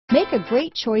Make a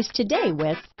great choice today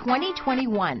with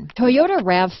 2021 Toyota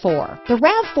RAV4. The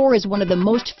RAV4 is one of the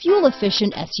most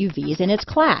fuel-efficient SUVs in its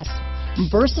class.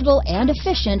 Versatile and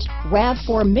efficient,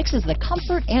 RAV4 mixes the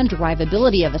comfort and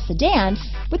drivability of a sedan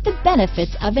with the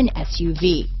benefits of an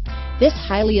SUV. This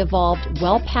highly evolved,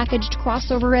 well-packaged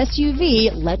crossover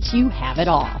SUV lets you have it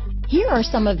all. Here are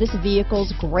some of this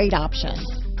vehicle's great options: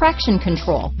 traction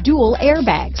control, dual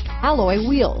airbags, alloy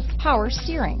wheels, power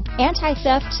steering,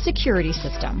 anti-theft security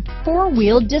system,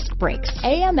 four-wheel disc brakes,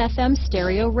 AM/FM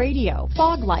stereo radio,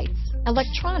 fog lights,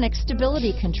 electronic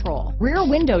stability control, rear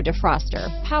window defroster,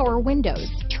 power windows,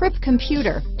 trip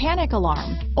computer, panic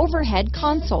alarm, overhead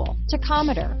console,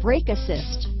 tachometer, brake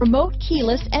assist, remote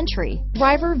keyless entry,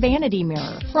 driver vanity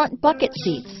mirror, front bucket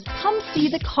seats. Come see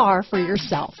the car for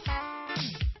yourself.